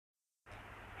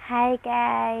Hi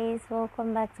guys,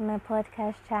 welcome back to my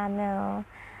podcast channel.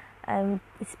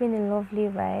 It's been a lovely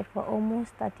ride. We're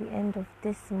almost at the end of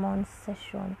this month's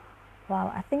session.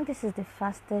 Wow, I think this is the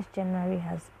fastest January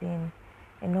has been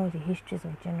in all the histories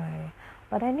of January.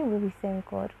 But anyway, we thank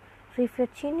God. So if you're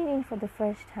tuning in for the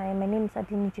first time, my name is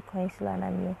Adiniji Koinsula and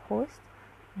I'm your host.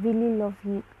 Really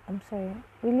lovely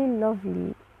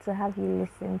to have you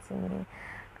listen to me.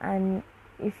 And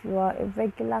if you are a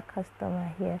regular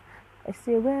customer here, I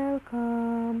say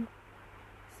welcome.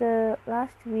 So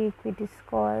last week we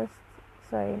discussed,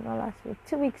 sorry, not last week,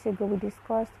 2 weeks ago we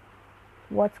discussed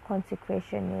what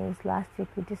consecration is. Last week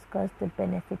we discussed the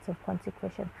benefits of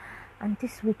consecration. And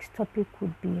this week's topic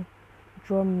would be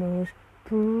drum rolls.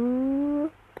 You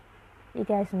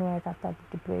guys know right after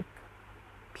the break.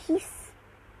 Peace.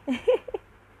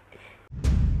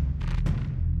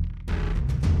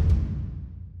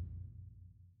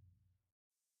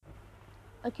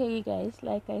 Okay, you guys,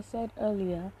 like I said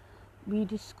earlier, we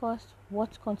discussed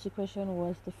what consecration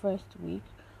was the first week.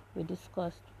 We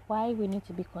discussed why we need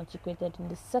to be consecrated in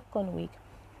the second week.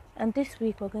 And this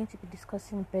week we're going to be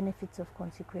discussing benefits of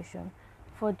consecration.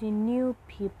 For the new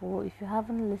people, if you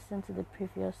haven't listened to the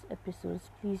previous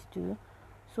episodes, please do,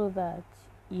 so that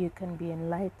you can be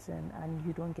enlightened and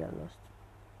you don't get lost.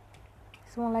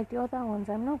 So unlike the other ones,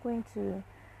 I'm not going to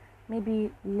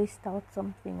maybe list out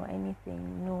something or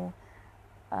anything. No.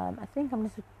 I think I'm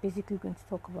just basically going to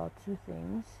talk about two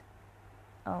things.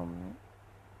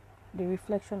 The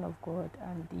reflection of God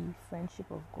and the friendship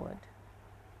of God.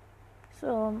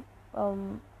 So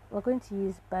we're going to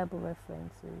use Bible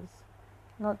references,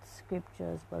 not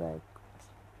scriptures, but like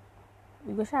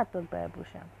we go share talk Bible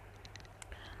share.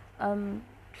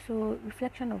 So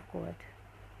reflection of God.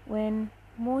 When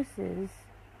Moses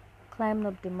climbed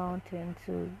up the mountain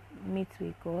to meet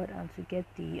with God and to get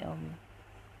the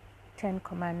 10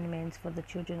 commandments for the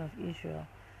children of Israel,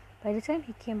 by the time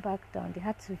he came back down, they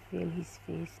had to veil his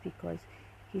face because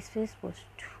his face was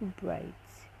too bright.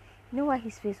 You know why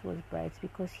his face was bright?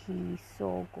 Because he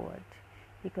saw God,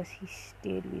 because he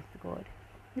stayed with God.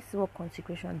 This is what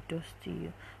consecration does to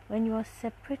you. When you are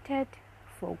separated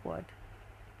for God,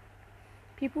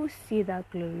 people see that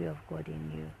glory of God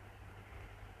in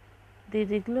you.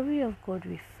 The glory of God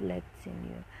reflects in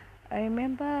you. I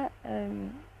remember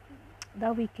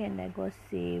that weekend I got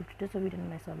saved. Those of you don't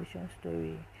know my salvation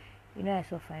story, you know I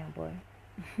saw fine boy.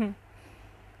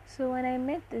 So when I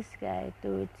met this guy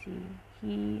Dorothy,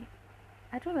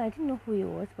 I didn't know who he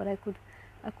was, but I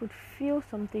could feel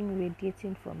something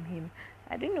radiating from him.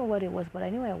 I didn't know what it was, but I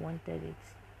knew I wanted it.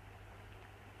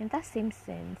 In that same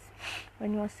sense,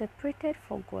 when you are separated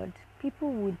for God,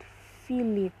 people would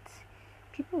feel it.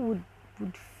 People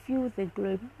would feel the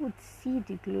glory. People would see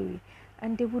the glory,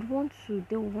 and they would want to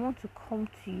come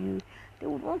to you. They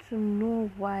would want to know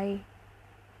why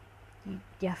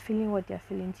they are feeling what they are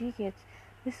feeling. Do you get?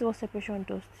 This is what separation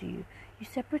does to you. You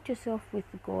separate yourself with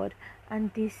God,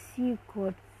 and they see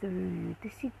God through you. They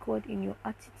see God in your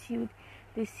attitude.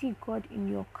 They see God in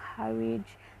your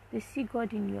courage. They see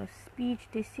God in your speech.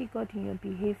 They see God in your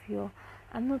behavior.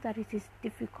 I know that it is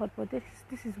difficult, but this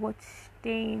is what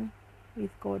staying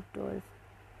with God does.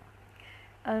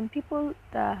 People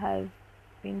that have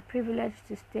been privileged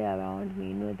to stay around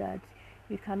me know that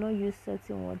you cannot use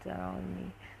certain words around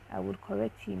me. I would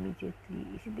correct you immediately.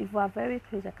 You see, if we are very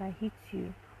close, I can hit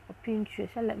you or pinch you,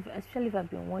 especially if I've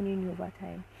been warning you over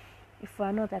time. If we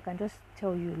are not, I can just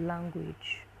tell you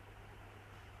language.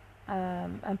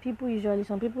 And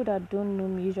some people that don't know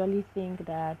me usually think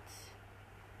that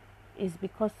it's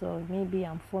because of maybe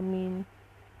I'm forming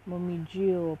mommy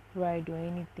or pride or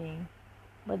anything.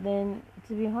 But then,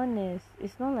 to be honest,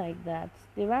 it's not like that.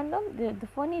 The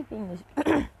funny thing is,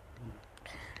 there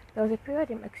was a period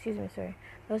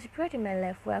in my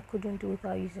life where I couldn't do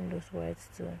without using those words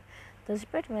too. There was a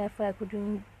period in my life where I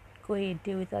couldn't go a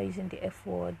day without using the F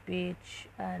word, bitch,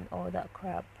 and all that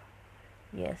crap.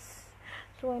 Yes.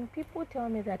 So when people tell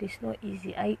me that it's not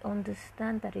easy, I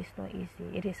understand that it's not easy.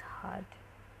 It is hard.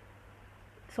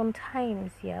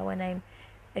 Sometimes, when I'm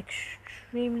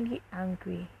extremely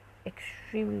angry,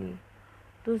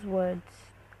 those words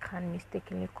can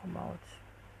mistakenly come out.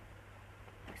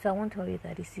 So I won't tell you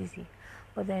that it's easy,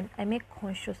 but then I make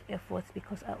conscious efforts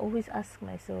because I always ask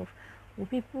myself, will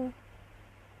people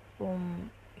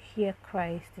hear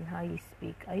Christ in how you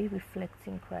speak? Are you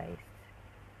reflecting Christ?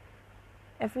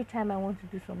 Every time I want to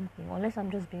do something, unless I'm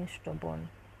just being stubborn,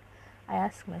 I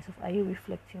ask myself, are you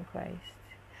reflecting Christ?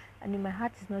 And if my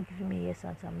heart is not giving me yes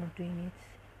answer, I'm not doing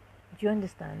it. Do you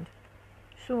understand?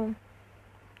 So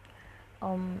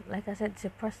like I said, it's a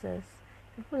process.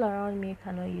 People around me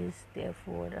cannot use the F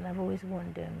word, and I've always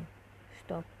warned them,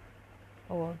 stop.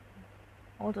 or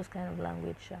all those kind of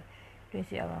language don't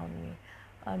see around me.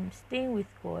 Staying with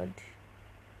God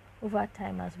over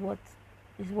time is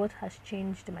what has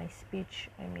changed my speech.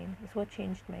 It's what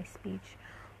changed my speech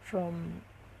from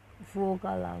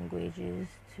vulgar languages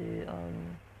to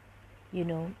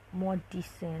more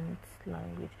decent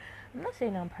language. I'm not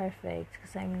saying I'm perfect,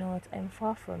 because I'm not. I'm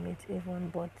far from it even,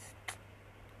 but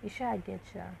you sure get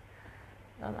sure.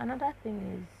 Another thing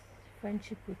is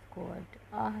friendship with God.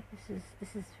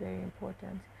 This is very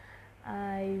important.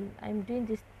 I'm doing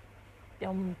this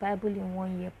Bible in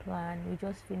 1 year plan. We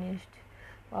just finished.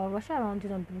 We're around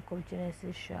in the book of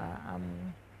Genesis. I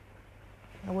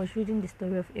was reading the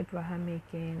story of Abraham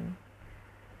again,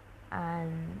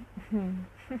 and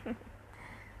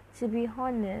to be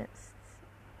honest,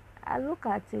 I look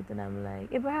at it and I'm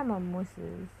like, Abraham and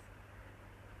Moses,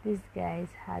 these guys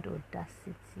had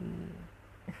audacity.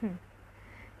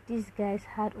 These guys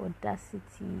had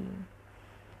audacity.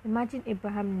 Imagine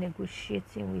Abraham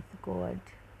negotiating with God,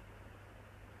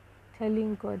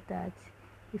 telling God that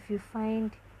if you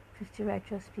find 50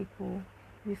 righteous people,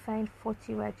 if you find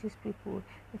 40 righteous people,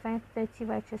 if you find 30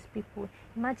 righteous people.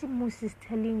 Imagine Moses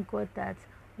telling God that,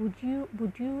 do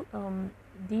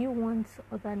you want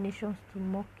other nations to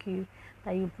mock you,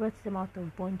 that you brought them out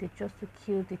of bondage just to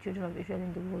kill the children of Israel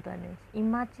in the wilderness?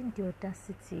 Imagine the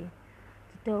audacity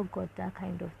to tell God that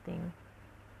kind of thing.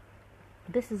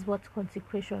 This is what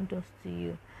consecration does to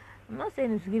you. I'm not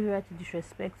saying it's to give you right to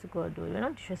disrespect God, though. You're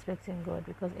not disrespecting God,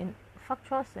 because in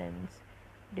factual sense,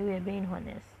 they were being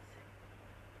honest.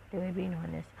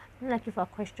 Not like if you're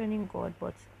questioning God,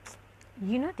 but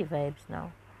you know the vibes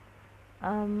now.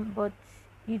 But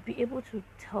you'd be able to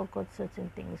tell God certain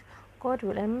things. God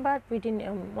will. I remember reading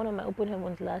one of my open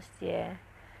heavens last year.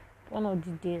 One of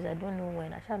the days, I don't know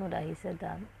when. I shall know that he said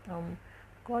that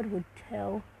God would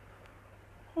tell.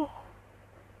 Oh,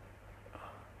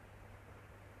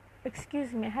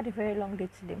 excuse me, I had a very long day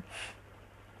today.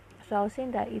 So I was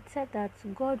saying that it said that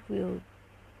God will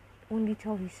only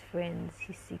tell his friends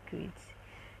his secrets.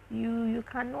 You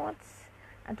cannot,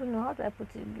 I don't know how do I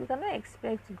put it, you cannot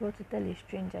expect God to tell a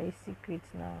stranger his secrets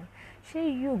now. Share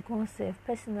you God self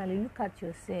personally, look at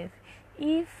yourself.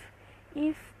 If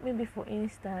maybe for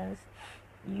instance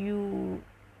you've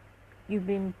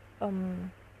been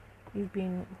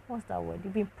what's that word?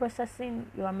 You've been processing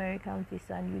your American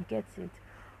visa and you get it.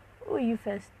 Who will you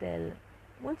first tell?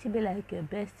 Won't you be like your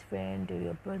best friend or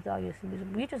your brother or your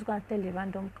sibling? Will you just go and tell a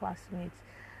random classmate,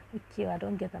 okay, I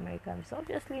don't get American visa?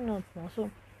 Obviously not now.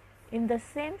 So in the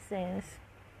same sense,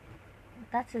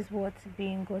 that is what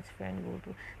being God's friend will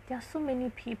do. There are so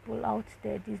many people out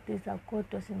there these days that God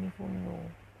doesn't even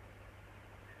know.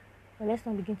 But let's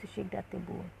not begin to shake that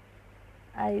table.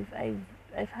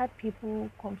 I've had people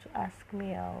come to ask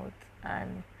me out,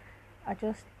 and I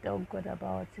just tell God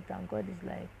about it, and God is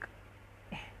like,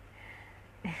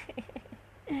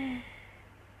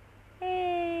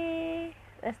 hey,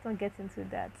 let's not get into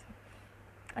that.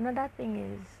 Another thing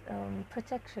is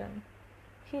protection.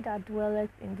 He that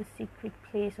dwelleth in the secret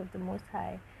place of the Most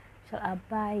High shall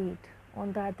abide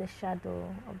under the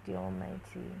shadow of the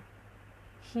Almighty.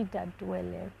 He that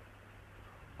dwelleth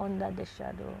under the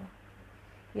shadow.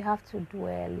 You have to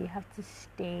dwell, you have to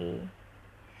stay.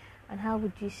 And how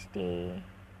would you stay?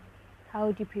 How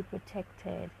would you be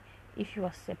protected if you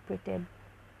are separated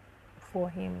for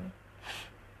him?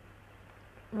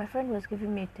 My friend was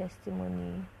giving me a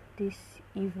testimony this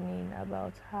evening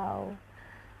about how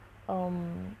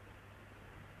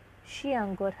she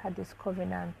and God had this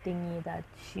covenant thingy that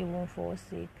she won't fall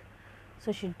sick.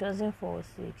 So she doesn't fall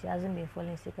sick. She hasn't been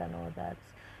falling sick and all that.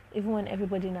 Even when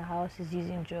everybody in the house is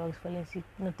using drugs, falling sick,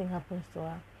 nothing happens to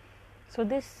her. So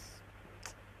this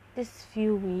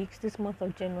few weeks, this month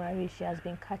of January, she has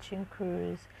been catching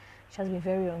cruise. She has been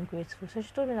very ungrateful. So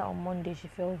she told me that on Monday she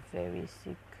felt very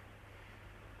sick.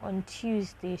 On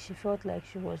Tuesday she felt like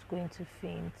she was going to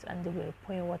faint and they were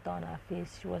pouring water on her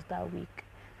face. She was that weak.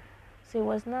 So it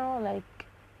was now like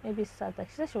maybe Saturday.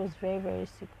 She said she was very, very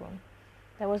sick one.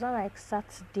 There was not like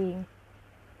Saturday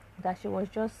that she was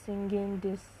just singing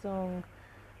this song,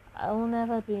 I will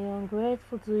never be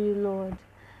ungrateful to you, Lord.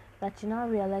 That she now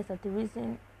realized that the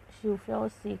reason she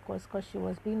felt sick was because she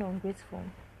was being ungrateful.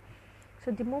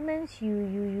 So the moment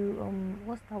you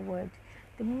what's that word?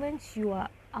 The moment you are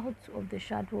out of the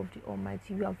shadow of the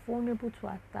Almighty, you are vulnerable to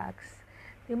attacks.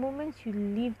 The moment you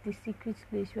leave the secret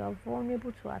place, you are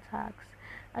vulnerable to attacks.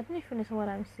 I don't know if you understand what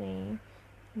I'm saying,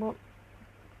 but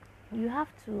you have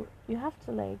to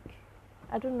like,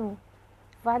 I don't know,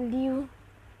 value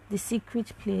the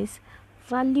secret place,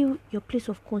 value your place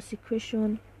of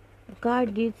consecration,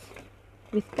 guard it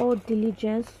with all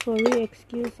diligence. Sorry,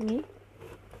 excuse me.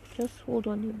 Just hold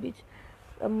on a bit.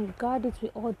 Guard it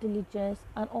with all diligence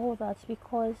and all that,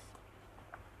 because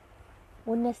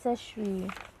when necessary,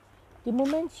 the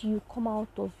moment you come out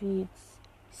of it,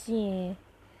 see,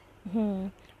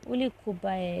 only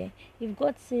Kuba. If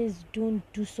God says don't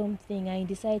do something and you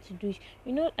decide to do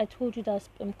it, I told you that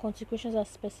consecrations are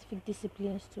specific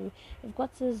disciplines too. If God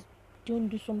says don't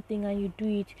do something and you do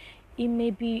it, it may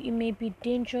be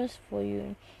dangerous for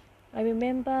you. I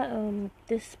remember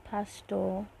this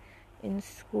pastor in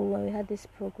school when we had this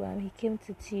program. He came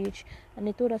to teach and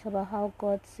he told us about how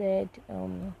God said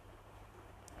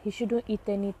he shouldn't eat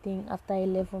anything after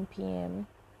 11 p.m.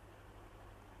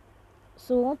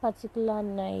 So one particular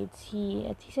night, he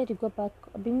said he got back.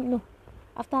 No,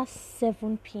 after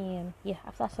 7 p.m. Yeah,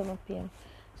 after 7 p.m.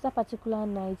 So that particular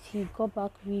night, he got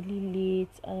back really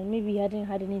late, and maybe he hadn't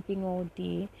had anything all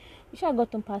day. He should have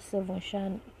gotten past 7,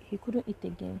 and he couldn't eat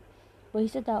again. But he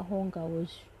said that hunger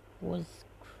was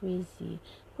crazy.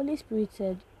 Holy Spirit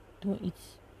said, "Don't eat."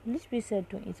 Holy Spirit said,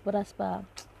 "Don't eat." But as per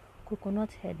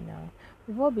coconut head now,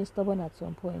 we've all been stubborn at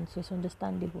some point, so it's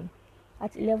understandable.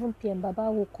 At 11 p.m.,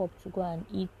 Baba woke up to go and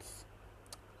eat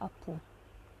apple.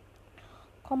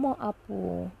 Common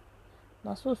apple.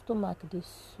 Now, so stomach they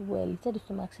swell. He said the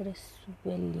stomach started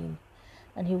swelling,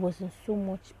 and he was in so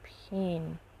much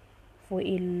pain for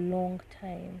a long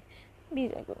time.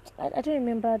 Maybe, I don't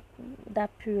remember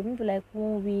that period. Maybe like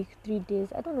 1 week, 3 days.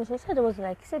 I don't know. So he said it was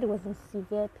in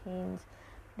severe pains.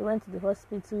 They went to the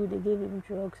hospital. They gave him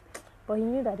drugs, but he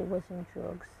knew that it wasn't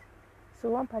drugs. So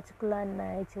one particular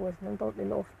night, he was in a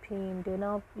lot of pain. They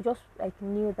now just like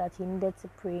knew that he needed to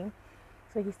pray.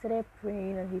 So he started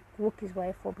praying and he woke his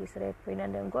wife up. He started praying,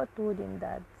 and then God told him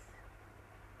that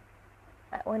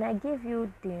when I gave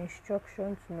you the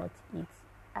instruction to not eat,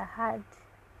 I had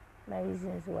my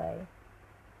reasons why.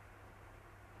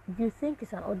 You think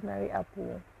it's an ordinary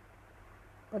apple,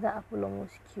 but that apple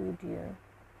almost killed you.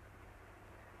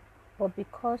 But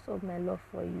because of my love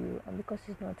for you and because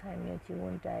it's not time yet, you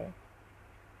won't die.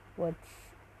 But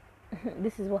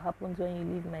this is what happens when you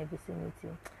leave my vicinity.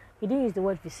 He didn't use the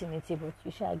word vicinity, but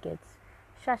you shall get.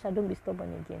 Shasha, don't be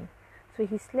stubborn again. So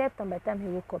he slept, and by the time he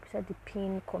woke up, he said the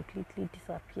pain completely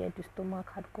disappeared. The stomach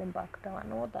had gone back down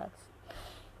and all that.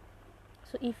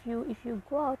 So if you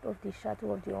go out of the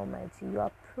shadow of the Almighty, you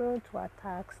are prone to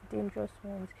attacks, dangerous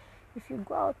ones. If you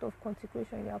go out of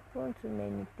consecration, you are prone to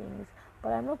many things.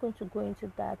 But I'm not going to go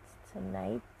into that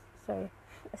tonight. Sorry,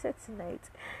 I said tonight.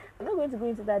 I'm not going to go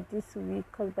into that this week,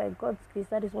 because by God's grace,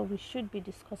 that is what we should be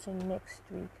discussing next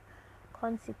week.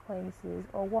 Consequences,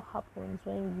 or what happens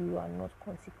when you are not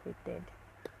consecrated.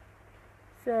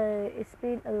 So it's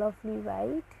been a lovely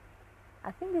ride.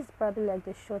 I think this is probably like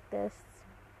the shortest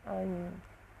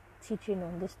teaching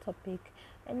on this topic.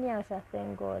 Anyhow, I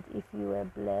thank God. If you were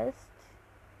blessed,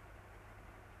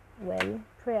 well,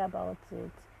 pray about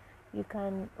it. You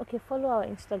can follow our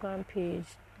Instagram page,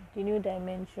 The New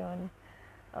Dimension.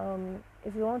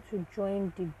 If you want to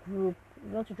join the group,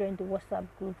 you want to join the WhatsApp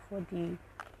group for the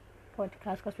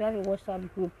podcast, because we have a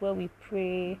WhatsApp group where we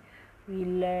pray, we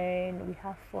learn, we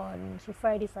have fun. So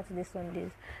Friday, Saturday,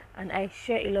 Sundays, and I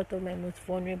share a lot of my most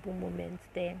vulnerable moments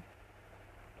there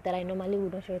that I normally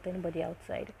wouldn't share with anybody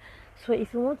outside. So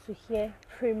if you want to hear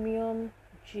premium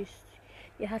gist,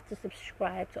 you have to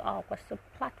subscribe to our WhatsApp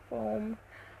platform.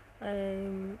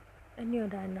 Any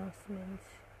other announcements?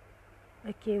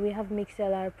 Okay, we have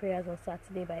MixLR prayers on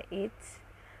Saturday by 8.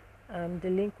 The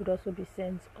link would also be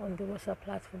sent on the WhatsApp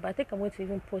platform, but I think I'm going to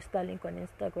even post that link on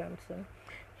Instagram soon.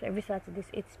 So every Saturday is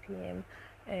 8 p.m.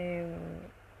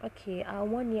 Okay, our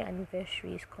 1 year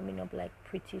anniversary is coming up like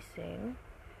pretty soon.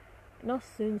 Not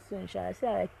soon, shall I say,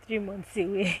 like 3 months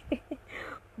away.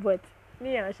 But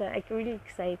yeah, I'm really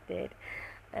excited.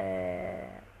 I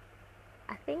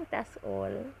think that's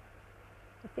all.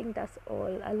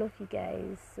 I love you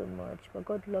guys so much, but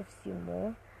God loves you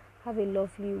more. Have a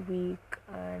lovely week,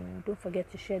 and don't forget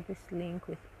to share this link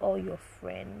with all your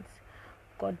friends.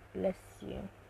 God bless you.